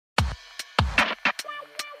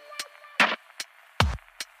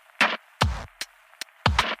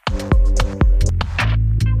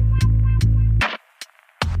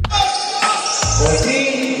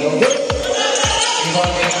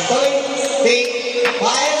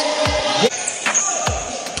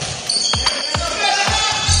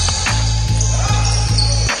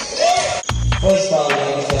First foul,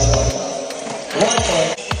 ladies and gentlemen. 1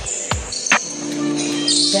 point.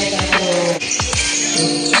 Second to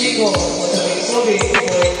Chico for the victory for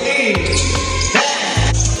 3.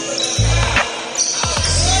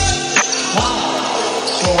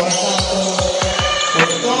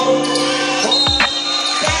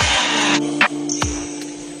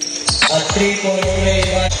 A 3-point play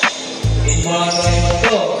by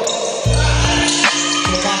Emmanuel.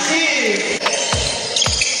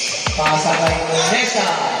 Pasa para Indonesia.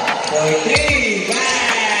 Point 3.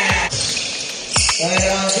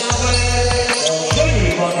 Sekarang jumper.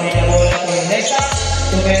 Jadi pemain bola Indonesia.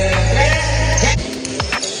 Tumben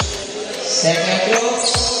 3. Second throw.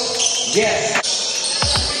 Yes.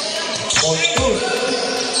 Point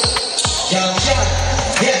 2. Jump shot.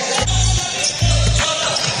 Yes.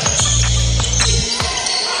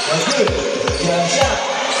 Good. Jump shot.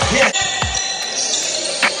 Yes.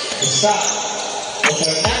 Besar.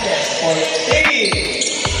 Fernandez for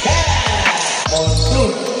 3. On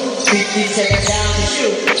 2. 15 seconds down to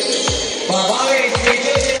shoot. Babawi, 3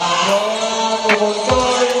 shoots. Aroa,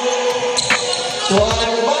 pemukul. Tuan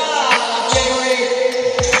rumah. Favorite.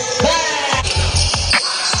 Back.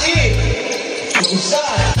 Steve.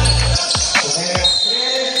 Besar. Pemain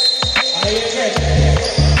 3. Ada yang set.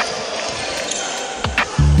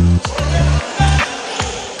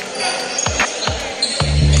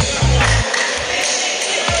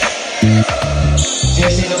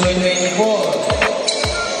 Jersey number 24 for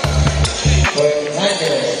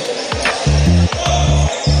Fernandez.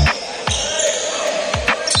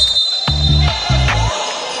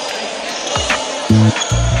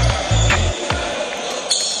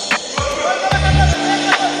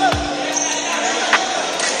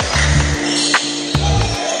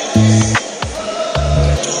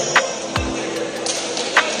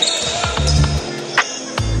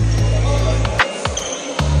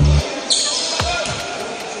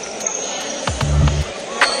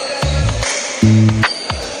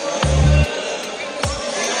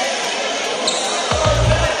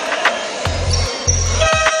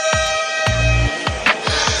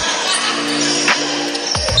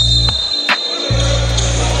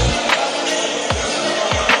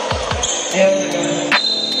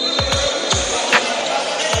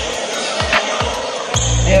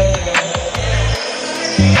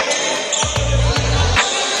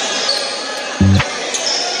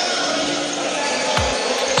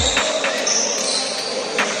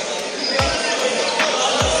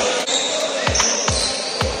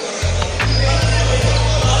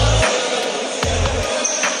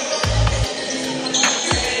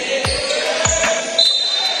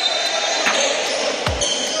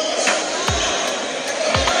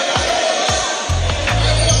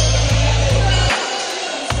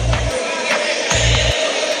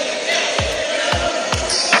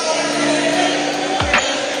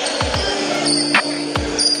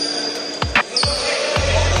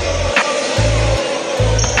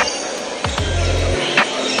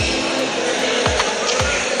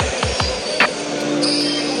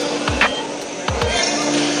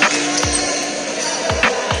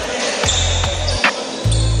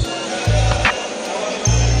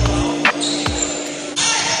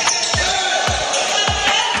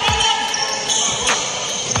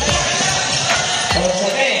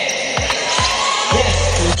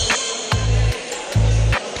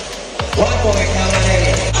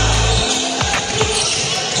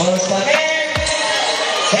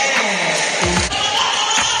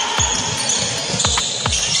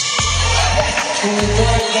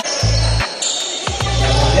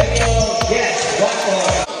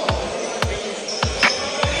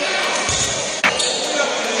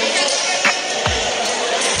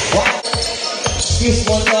 This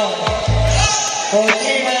one down. For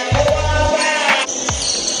team and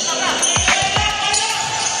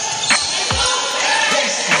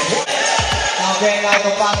Then out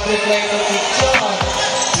of pass play to Pichon.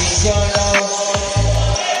 Pichon now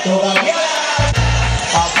to Gaviola.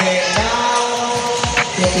 Okay, now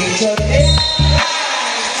to Pichon there.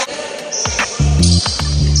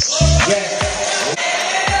 Yes.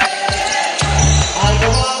 Aldo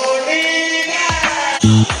Molina.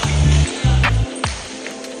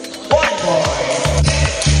 1 point.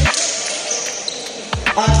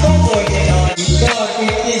 A 2 point on Pichon.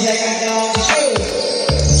 15 seconds down to shoot.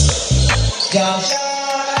 Jump shot,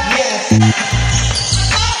 yes. 2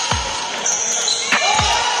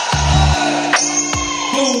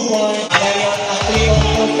 points. Ada yang aktif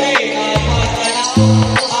untuk play.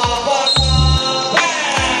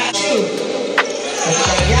 Shoot.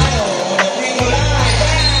 Italiano on the free throw line.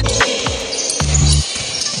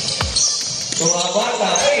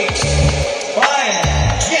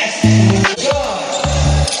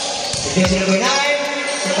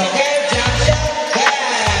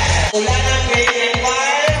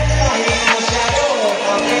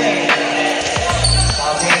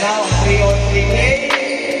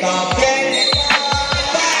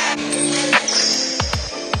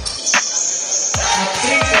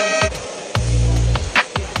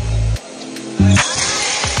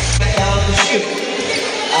 Down to shoot.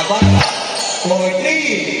 Abata. For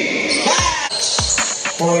three.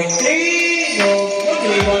 For three. No good.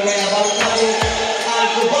 Rebound by Abata to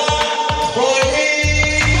Alcoba. For three.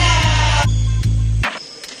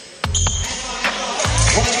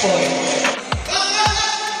 1 point.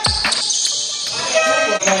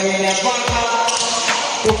 Kami Abata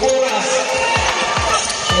to Puras.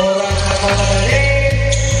 Puras na pamadali.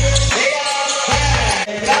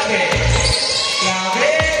 Grabe.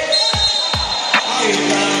 Grabe. Ay,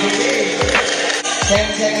 grabe.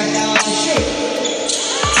 10 seconds down to shoot.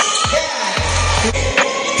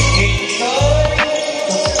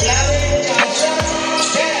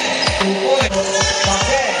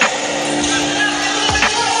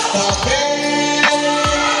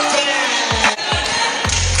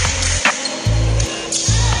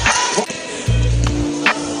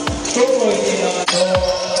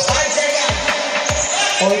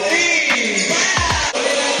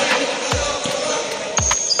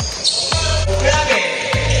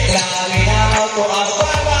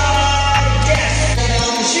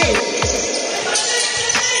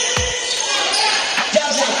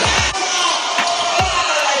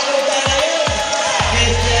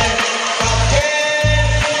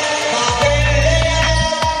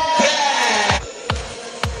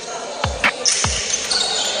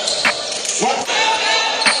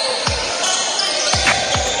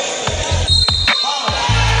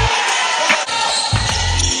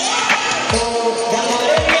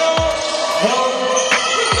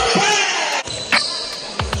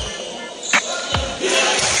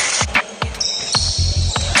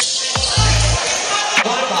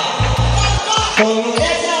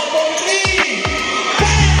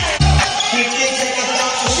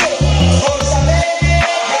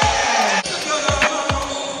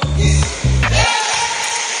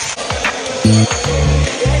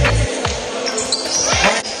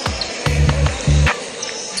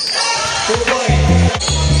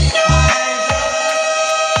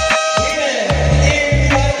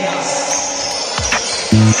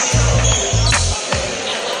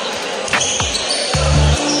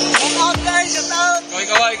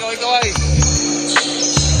 Kaway.